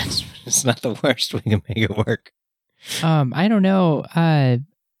better plans. It's not the worst. We can make it work. I don't know.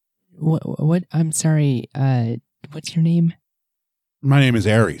 What? I'm sorry. What's your name? My name is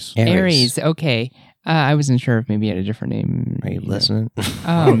Ares. Ares. Okay. I wasn't sure if maybe you had a different name. Are you listening?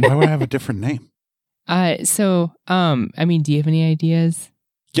 Why would I have a different name? So, I mean, do you have any ideas?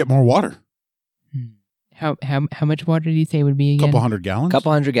 Get more water. How much water did you say would be A again? couple 100 gallons. Couple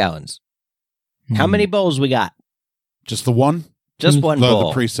 100 gallons. How many bowls we got? Just the one? Just one bowl.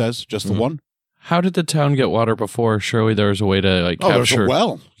 The priest says, just the one? How did the town get water before? Surely there was a way to There's capture. a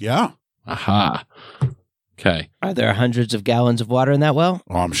well. Yeah. Aha. Okay. Are there hundreds of gallons of water in that well?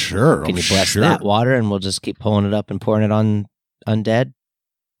 Oh, I'm sure. Can you bless that water and we'll just keep pulling it up and pouring it on undead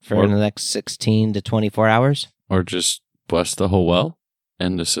for the next 16 to 24 hours? Or just bless the whole well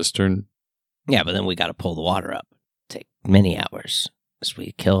and the cistern. Yeah, but then we got to pull the water up. Take many hours as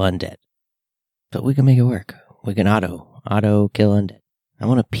we kill undead. But we can make it work. We can auto kill undead. I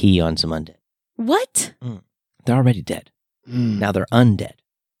want to pee on some undead. What? They're already dead. Now they're undead.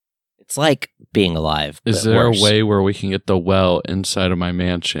 It's like being alive. Is but there worse. a way where we can get the well inside of my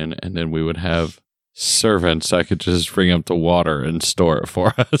mansion and then we would have servants that could just bring up the water and store it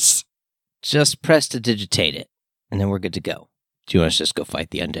for us? Just press to digitate it, and then we're good to go. Do you want us to just go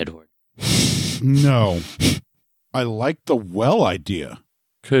fight the undead horde? No. I like the well idea.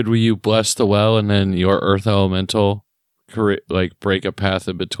 Could you bless the well and then your earth elemental break a path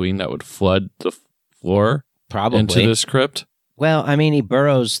in between that would flood the floor Probably. into this crypt? Well, I mean, he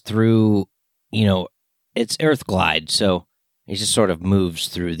burrows through, it's earth glide, so he just sort of moves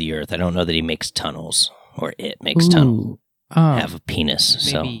through the earth. I don't know that he makes tunnels, or it makes tunnels. Have a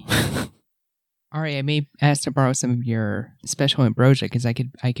penis, maybe. so. Ari, I may ask to borrow some of your special ambrosia because I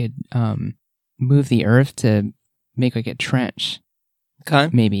could move the earth to make like a trench. Okay.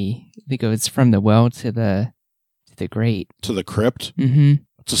 Maybe that goes from the well to the grate. To the crypt? Mm-hmm.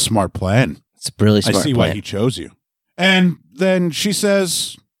 It's a smart plan. It's a really smart I see plan. why he chose you. And then she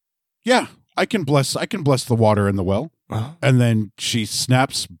says, yeah, I can bless the water in the well. Oh. And then she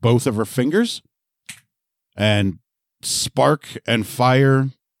snaps both of her fingers and spark and fire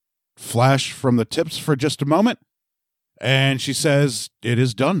flash from the tips for just a moment. And she says, it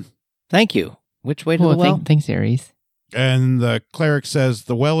is done. Thank you. Which way to Well, the well? thanks, Ares. And the cleric says,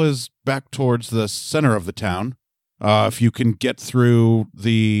 the well is back towards the center of the town. If you can get through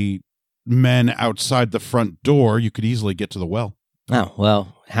the men outside the front door, you could easily get to the well. Oh,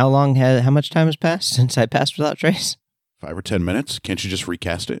 well, how much time has passed since I passed without trace? 5 or 10 minutes. Can't you just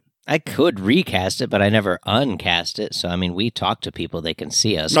recast it? I could recast it, but I never uncast it. So, I mean, we talk to people, they can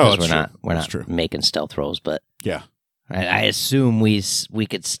see us Oh, because that's we're true. not That's true. making stealth rolls, but Yeah. I assume we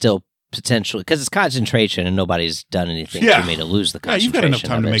could still potentially, because it's concentration and nobody's done anything Yeah. to me to lose the Yeah, concentration. you've got enough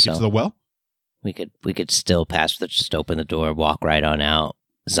time of to it, make so it to the well. We could still pass, just open the door, walk right on out.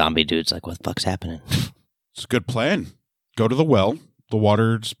 Zombie dude's like, what the fuck's happening? It's a good plan. Go to the well. The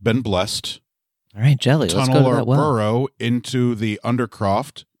water's been blessed. All right, Jelly, let's go Tunnel to or that well. burrow into the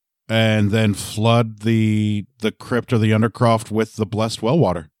undercroft, and then flood the crypt or the undercroft with the blessed well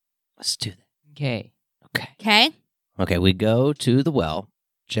water. Let's do that. Okay. Okay. Okay, we go to the well.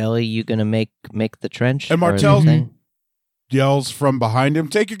 Jelly, you gonna make the trench? And or Martell- the thing? Yells from behind him,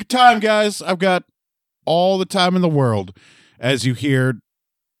 "Take your time, guys. I've got all the time in the world." As you hear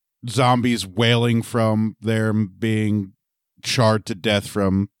zombies wailing from their being charred to death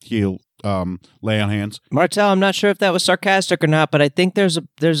from lay on hands. Martell, I'm not sure if that was sarcastic or not, but I think there's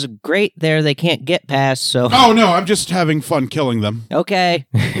a grate there they can't get past. So Oh no, I'm just having fun killing them. okay,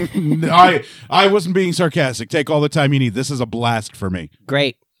 I wasn't being sarcastic. Take all the time you need. This is a blast for me.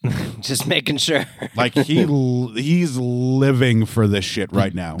 great. Just making sure. Like he's living for this shit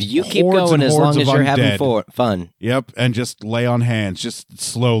right now. You keep Hordes going and as hordes long as of you're undead. having fun. Yep, and just lay on hands, just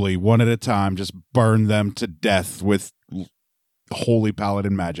slowly, one at a time, just burn them to death with holy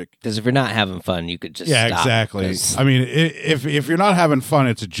paladin magic. Because if you're not having fun, you could just Yeah, stop, exactly. 'cause I mean, if you're not having fun,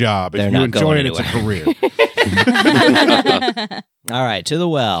 it's a job. If They're you not enjoy going it, it's a career. All right, to the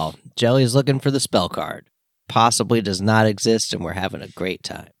well. Jelly's looking for the spell card. Possibly does not exist, and we're having a great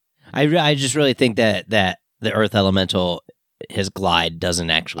time. I just really think that the Earth Elemental, his glide doesn't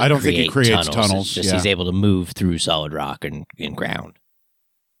actually. I don't think he creates It's tunnels, just yeah. he's able to move through solid rock and ground.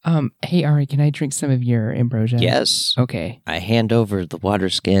 Hey Ari, can I drink some of your ambrosia? Yes. Okay. I hand over the water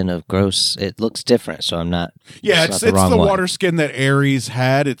skin of Gross. It looks different, so I'm not. Yeah, not it's the wrong the one. water skin that Ares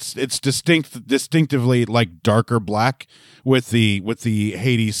had. It's distinctively like darker black with the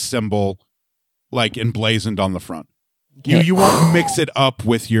Hades symbol like emblazoned on the front. You won't mix it up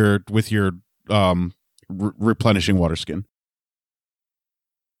with your replenishing water skin.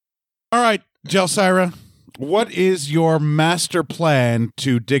 All right, Jelsira, what is your master plan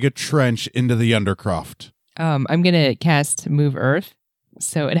to dig a trench into the Undercroft? I'm gonna cast Move Earth.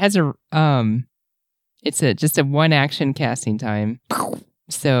 So it has just a one action casting time.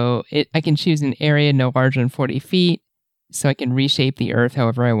 So I can choose an area no larger than 40 feet. So I can reshape the earth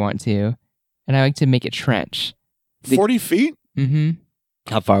however I want to, and I like to make a trench. 40 feet? Mm-hmm.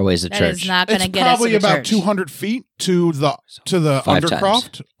 How far away is the That church? is not going It's to get us to probably the about church. 200 feet to the 5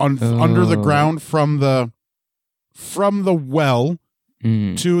 Undercroft under the Oh. ground from the well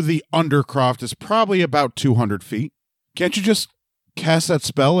Mm. to the Undercroft is probably about 200 feet. Can't you just cast that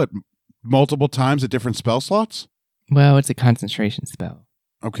spell at multiple times at different spell slots? Well, it's a concentration spell.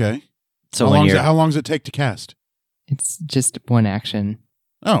 Okay. So how when you're long does it take to cast? It's just one action.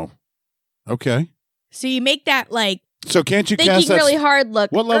 Oh. Okay. So you make that like So can't you thinking cast that really hard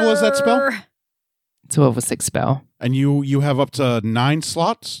look. What level is that spell? It's a level 6 spell. and you have up to 9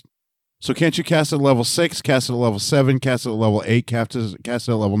 slots? So can't you cast it at level 6, cast it at level 7, cast it at level 8, cast it at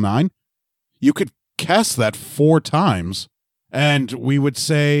level 9? You could cast that 4 times, and we would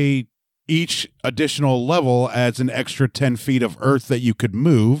say each additional level adds an extra 10 feet of earth that you could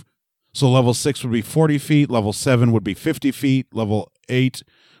move. So level 6 would be 40 feet, level 7 would be 50 feet, level 8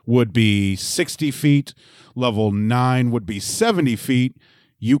 would be 60 feet, level 9 would be 70 feet.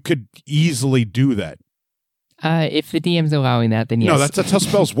 You could easily do that. If the DM's allowing that, then yes. No, that's how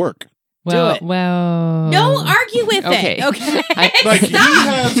spells work. well, Do it. well. Don't argue with Okay. it. Okay. Like, he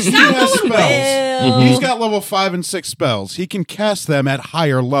has Stop spells. going, Will. He's got level 5 and 6 spells. He can cast them at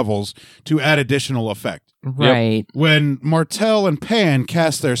higher levels to add additional effect. Right. When Martell and Pan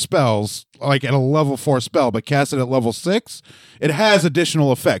cast their spells, like at a level 4 spell, but cast it at level 6, it has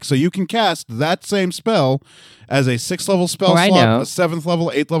additional effects. So you can cast that same spell as a 6th level spell Oh, I slot, know. a 7th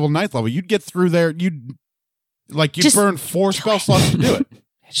level, 8th level, 9th level. You'd get through there. You'd Just burn 4 spell slots to do it.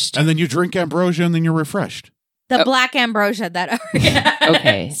 Just- And then you drink ambrosia and then you're refreshed. The black ambrosia that.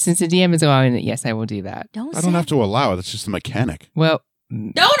 Okay. Since the DM is allowing it, yes, I will do that. Don't. I don't have to allow it. It's just a mechanic. Well,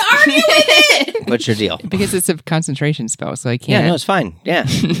 Don't argue with it. What's your deal? because it's a concentration spell, so I Yeah, can't. no, it's fine. Yeah,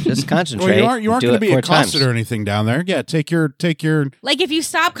 just concentrate. Well, you aren't Do going it to be 4 accosted times. or anything down there. Yeah, take your. Like if you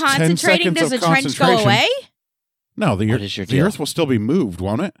stop 10 concentrating, seconds does the of trench go concentration. away? No, the What is your the deal? earth will still be moved,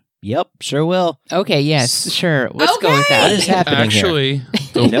 won't it? Yep, sure will. Okay, yes, sure. Let's go with Okay. that. What is happening here? Actually,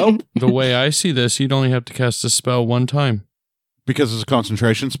 Nope. the way I see this, you'd only have to cast a spell one time. Because it's a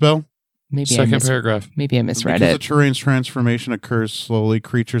concentration spell. Maybe I Second paragraph. Maybe I misread Because the it. terrain's transformation occurs slowly,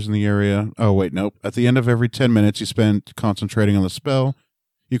 creatures in the area. Oh wait, nope. At the end of every 10 minutes you spend concentrating on the spell,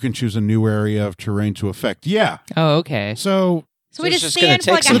 you can choose a new area of terrain to affect. Yeah. Oh, okay. So So we it's just just gonna stand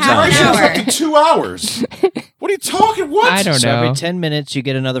for like take a some half time. an duration is hour. up to 2 hours. What What are you talking? What? I don't So know. every 10 minutes, you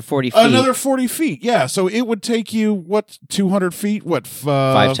get another 40 feet. Another 40 feet. Yeah. So it would take you, what, 200 feet? What?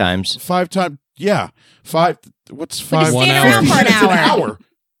 5 times. 5 times. Yeah. 5. What's When you 5? 1 stand hour. around for an It's hour.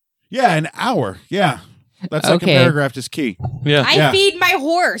 Yeah, an hour. Yeah. That second Okay. paragraph is key. Yeah. I Yeah. feed my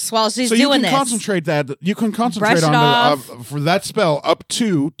horse while she's So you doing can this. concentrate that. You can concentrate Brush it on off. for that spell up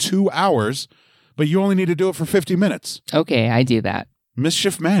to 2 hours, but you only need to do it for 50 minutes. Okay, I do that.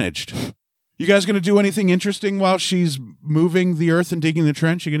 Mischief managed. You guys going to do anything interesting while she's moving the earth and digging the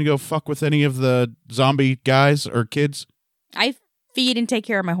trench? You going to go fuck with any of the zombie guys or kids? I feed and take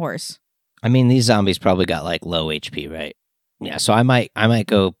care of my horse. I mean, these zombies probably got like low HP, right? Yeah, so I might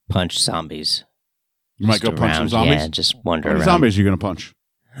go punch zombies. You might Just go punch some around. zombies. Yeah, just wander How many around. zombies are you going to punch?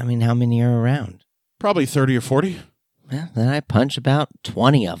 I mean, how many are around? Probably 30 or 40. Well, then I punch about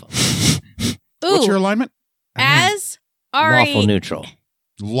 20 of them. Ooh, What's your alignment? as Ari. Lawful neutral.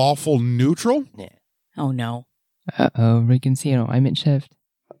 Lawful neutral? Oh no. Uh-oh, we can see an alignment shift.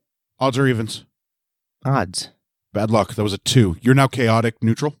 Odds or evens? Odds. Bad luck. That was a 2. You're now chaotic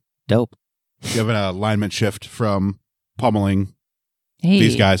neutral. Dope. You have an alignment shift from pummeling Hey,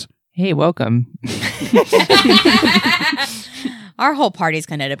 these guys. Hey, welcome. Our whole party's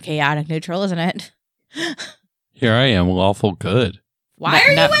gonna end up chaotic neutral, isn't it? Here I am, lawful good. Why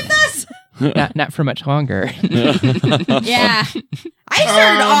are Not- you with us? not for much longer. Yeah. I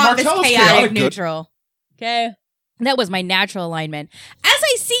started off as Martell's chaotic chaotic good. neutral. Okay. That was my natural alignment. As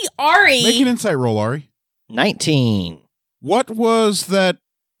I see Ari. Make an insight roll, Ari. 19. What was that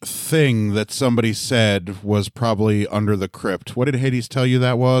thing that somebody said was probably under the crypt? What did Hades tell you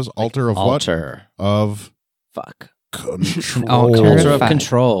that was? Altar of Altar. what? Of Fuck. control. Altar Altar of Fine.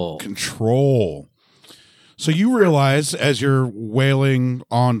 control. Control. So you realize as you're wailing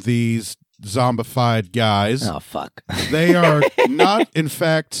on these zombified guys, Oh, fuck. they are not, in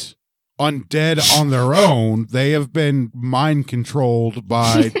fact, undead on their own. They have been mind controlled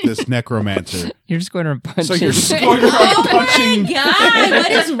by this necromancer. You're just going to punch. So you're it. just going around Oh punching my god,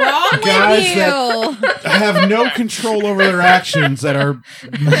 what is wrong guys with you? have no control over their actions, that are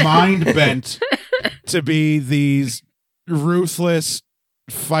mind bent to be these ruthless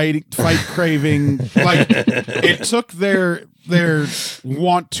fight craving. Like, it took their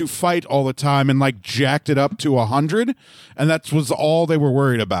want to fight all the time and like jacked it up to 100, and that was all they were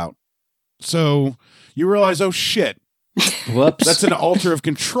worried about. So you realize, oh shit, Whoops. that's an altar of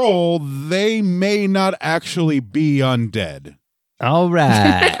control. They may not actually be undead. All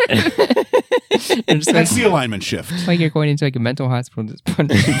right. You're just That's the alignment shift. like you're going into like a mental hospital just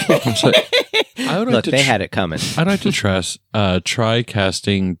punching people. I would Look, like to they had it coming. I'd like to try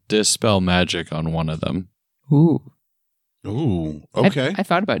casting Dispel Magic on one of them. Ooh. Ooh, okay. I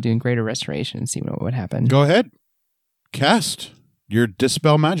thought about doing greater restoration and see what would happen. Go ahead. Cast your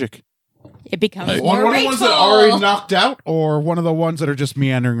Dispel Magic. It becomes Like, more One of the ones that rageful. are already knocked out, or one of the ones that are just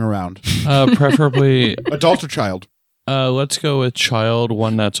meandering around? Preferably, Adult or child? let's go with child,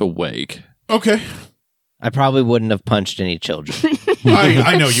 one that's awake. Okay. I probably wouldn't have punched any children.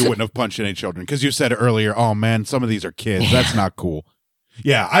 I know you wouldn't have punched any children because you said earlier, oh man, some of these are kids. That's not cool.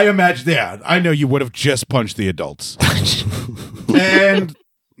 Yeah, I imagine, I know you would have just punched the adults. And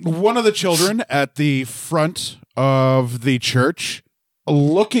one of the children at the front of the church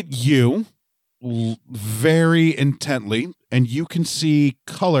look at you very intently, and you can see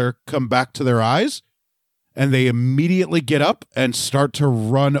color come back to their eyes, and they immediately get up and start to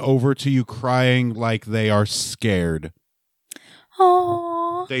run over to you crying like they are scared.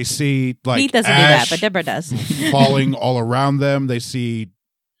 Aww. They see like Pete doesn't do that, ash but Deborah does. falling all around them. They see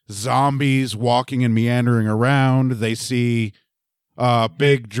zombies walking and meandering around. They see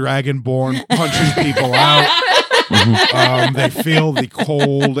big dragonborn punching people out. They feel the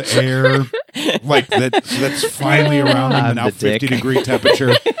cold air like that's finally around them. I'm Now the dick. 50-degree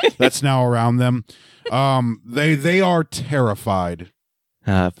temperature that's now around them. They are terrified.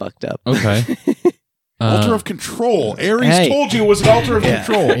 Fucked up. Okay. Altar of control. Ares Hey. told you it was an altar of Yeah.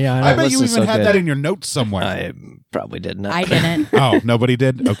 control. Yeah, I I bet you listened even so had good. that in your notes somewhere. I probably did not. I didn't. Oh, nobody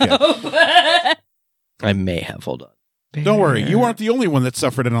did? Okay. I may have. Hold on. Don't worry. You aren't the only one that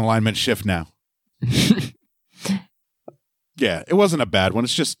suffered an alignment shift now. Yeah, it wasn't a bad one.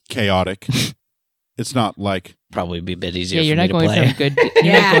 It's just chaotic. It's not like, Probably be a bit easier Yeah, you're for me not to going play. from good. You're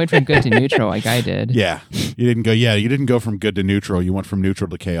Yeah. not going from good to neutral like I did. yeah, you didn't go from good to neutral. You went from neutral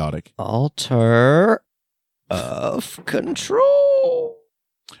to chaotic. Altar of control.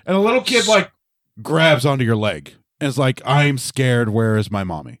 And a little kid like grabs onto your leg and is like, I'm scared. Where is my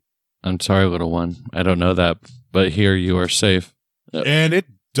mommy? I'm sorry, little one. I don't know that, but here you are safe. And it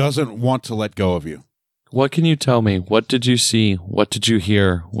doesn't want to let go of you. What can you tell me? What did you see? What did you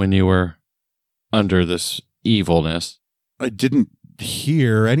hear when you were under this evilness. I didn't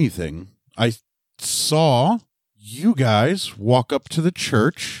hear anything. I saw you guys walk up to the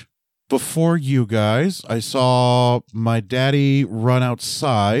church. Before you guys, I saw my daddy run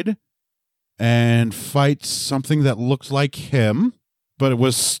outside and fight something that looked like him, but it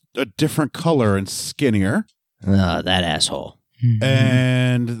was a different color and skinnier. Oh, that asshole.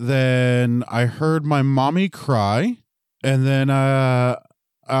 And then I heard my mommy cry, and then I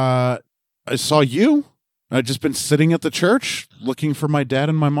saw you. I'd just been sitting at the church looking for my dad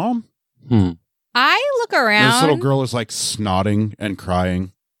and my mom. I look And around this little girl is like snotting and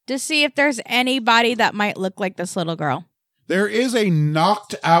crying. to see if there's anybody that might look like this little girl. There is a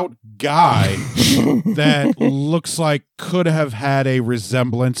knocked out guy that looks like could have had a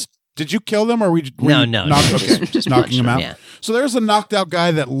resemblance. Did you kill them, or were you No. just knocking him out? Yeah. So there's a knocked out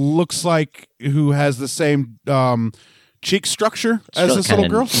guy that looks like who has the same cheek structure as this little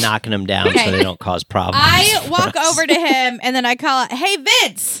girl. Knocking them down Okay. so they don't cause problems. I for walk us. over to him and then I call out, "Hey,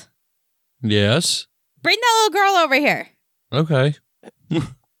 Vince, Yes. bring that little girl over here." Okay.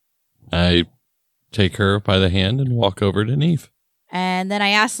 I take her by the hand and walk over to Neve. And then I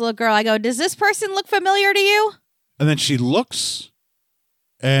ask the little girl, I go, "Does this person look familiar to you?" And then she looks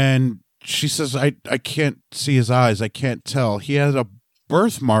and she says, I can't see his eyes. I can't tell. He has a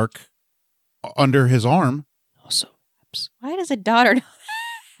birthmark under his arm Also, Why does a daughter know?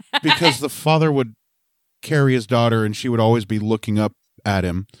 because the father would carry his daughter and she would always be looking up at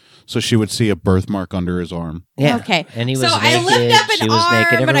him. So she would see a birthmark under his arm. yeah. Okay. And he was So naked. I lift up she an was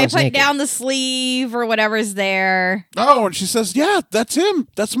naked. arm and I everyone's put naked. down the sleeve or whatever's there. Oh, and she says, yeah, that's him.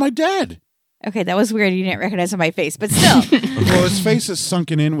 That's my dad. Okay, that was weird. You didn't recognize my face, but still. Well, his face is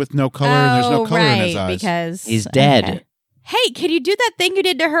sunken in with no color and there's no Oh, color in his right, eyes. because He's dead. okay. Hey, can you do that thing you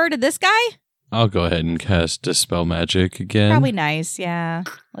did to her to this guy? I'll go ahead and cast Dispel Magic again. Probably nice, yeah.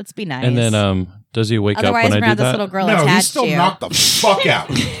 Let's be nice. And then, does he wake Otherwise, up we're when gonna I have do this that? little girl No, he's attached still to you. knocked the fuck out.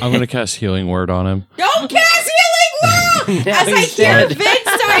 I'm going to cast Healing Word on him. Don't cast healing word! Now As I he's hear dead.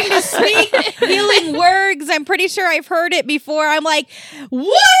 Vince starting to speak healing words, I'm pretty sure I've heard it before. I'm like, what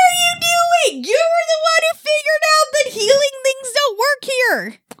are you doing? You were the one who figured out that healing things don't work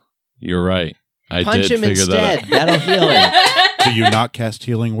here. You're right. I Punch did him figure that instead. That'll heal him. Do you not cast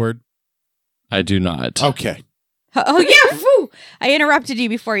healing word? out. I do not. Okay. Oh, yeah. Whew. I interrupted you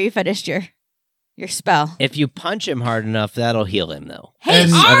before you finished your spell. If you punch him hard enough, that'll heal him, though. Hey,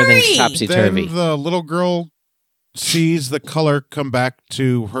 And Ari! everything's topsy-turvy. Then the little girl sees the color come back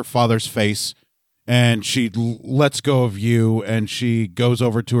to her father's face, and she lets go of you, and she goes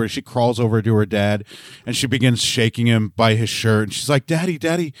over to her. She crawls over to her dad, and she begins shaking him by his shirt. And she's like, "Daddy,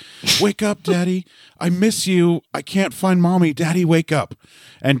 Daddy, wake up, Daddy! I miss you. I can't find Mommy. Daddy, wake up!"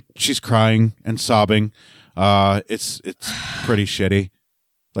 And she's crying and sobbing. It's pretty shitty.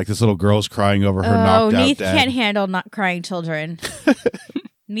 Like this little girl's crying over her knocked out Neith dad. can't handle not crying children.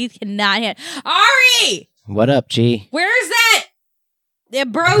 Neith cannot handle. Ari! What up, G? Where's that? The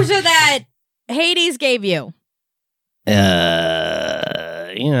ambrosia that Hades gave you.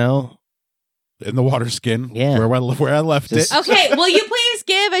 You know, In the water skin. Yeah. Where I left Just- it. Okay, will you please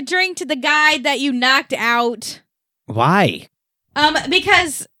give a drink to the guy that you knocked out? why?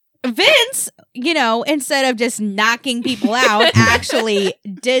 Because Vince, instead of just knocking people out, actually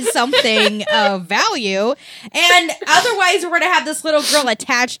did something of value. And otherwise, we're going to have this little girl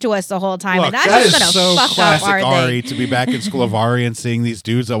attached to us the whole time. Look, and that's that just is going so to fuck up classic our Ari thing. to be back in School of Ari and seeing these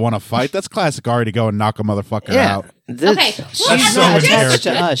dudes that want to fight. That's classic Ari to go and knock a motherfucker out. Okay, She's well, That's so not much attached to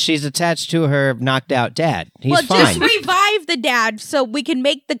character. us. She's attached to her knocked out dad. He's Well, fine. just revive the dad so we can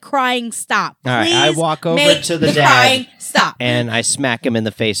make the crying stop. All right, I Please walk over make to the dad. crying stop. and I smack him in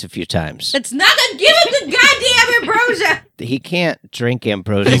the face a few times. It's not gonna give him the goddamn ambrosia. He can't drink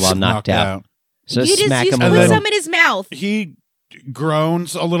ambrosia He's while knocked out. So You just smack him a And put then- little. some in his mouth. He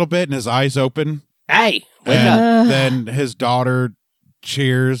groans a little bit and his eyes open. Hey, wake and up. then his daughter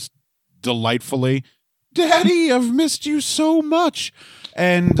cheers delightfully. Daddy, I've missed you so much.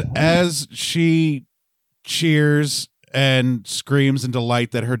 And as she cheers and screams in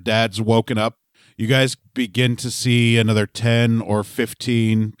delight that her dad's woken up, you guys begin to see another 10 or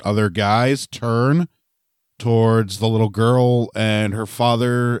 15 other guys turn towards the little girl and her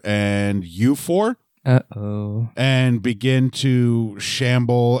father and you four Uh-oh. and begin to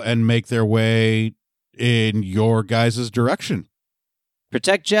shamble and make their way in your guys' direction.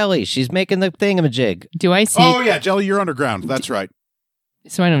 Protect Jelly. She's making the thingamajig. Do I see? Oh, yeah, Jelly, you're underground. That's right.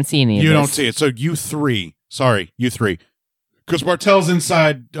 So I don't see any of You this. don't see it. So you three. Because Bartel's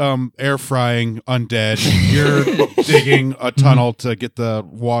inside air frying undead. You're digging a tunnel to get the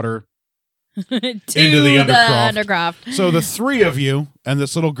water. to into the Undercroft. So the three of you and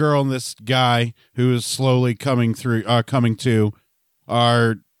this little girl and this guy who is slowly coming to,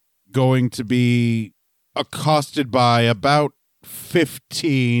 are going to be accosted by about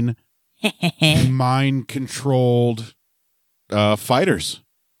 15 mind-controlled fighters.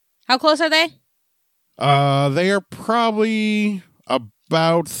 How close are they? They are probably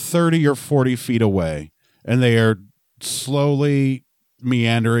about 30 or 40 feet away, and they are slowly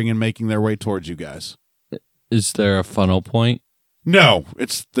meandering and making their way towards you guys. Is there a funnel point? No,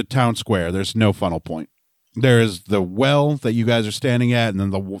 it's the town square. There's no funnel point. There is the well that you guys are standing at, and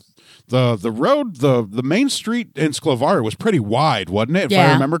then the road, the main street in Sklovari was pretty wide, wasn't it? If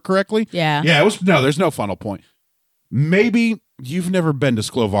I remember correctly. Yeah. Yeah, it was. No, there's no funnel point. Maybe you've never been to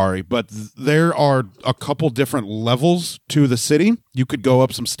Sklovari, but there are a couple different levels to the city. You could go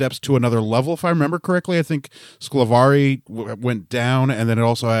up some steps to another level, if I remember correctly. I think Sklovari went down, and then it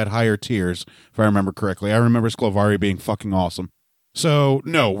also had higher tiers, if I remember correctly. I remember Sklovari being fucking awesome. So,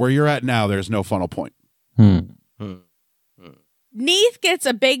 no, where you're at now, there's no funnel point. Neith gets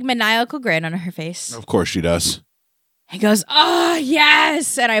a big maniacal grin on her face. Of course she does. He goes, "Oh,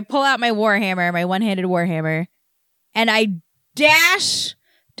 yes!" And I pull out my warhammer, my one-handed warhammer, and I dash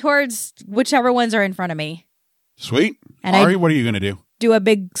towards whichever ones are in front of me. Sweet. And Ari, what are you going to do? Do a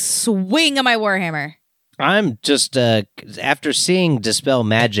big swing of my warhammer. I'm just, after seeing Dispel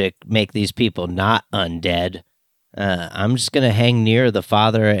Magic make these people not undead, I'm just going to hang near the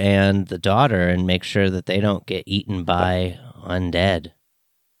father and the daughter and make sure that they don't get eaten by undead.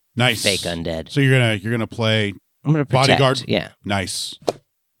 Nice. Fake undead. So you're gonna play I'm going to protect. bodyguard? Yeah. Nice.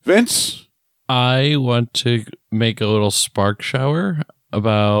 Vince? I want to make a little spark shower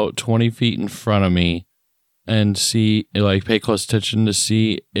about 20 feet in front of me and see, like, pay close attention to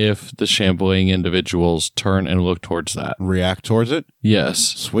see if the shambling individuals turn and look towards that. React towards it? Yes.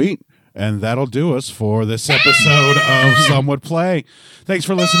 Sweet. And that'll do us for this episode of Some Would Play. Thanks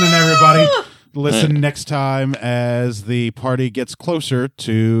for listening, everybody. Listen next time as the party gets closer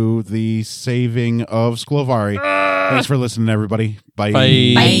to the saving of Sklovari. Thanks for listening, everybody. Bye.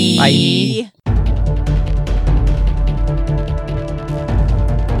 Bye. Bye.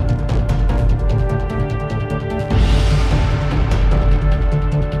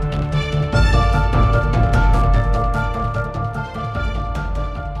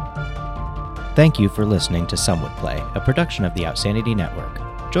 Thank you for listening to Some Would Play, a production of the Outsanity Network.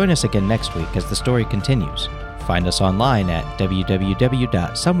 Join us again next week as the story continues. Find us online at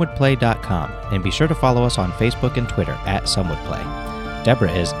www.somewouldplay.com and be sure to follow us on Facebook and Twitter at Some Would Play.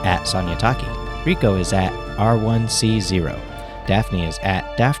 Deborah is at Sonyataki, Rico is at R1C0, Daphne is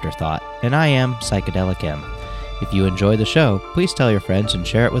at Dafterthought, and I am Psychedelic M. If you enjoy the show, please tell your friends and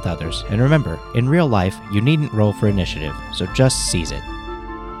share it with others. And remember, in real life, you needn't roll for initiative, so just seize it.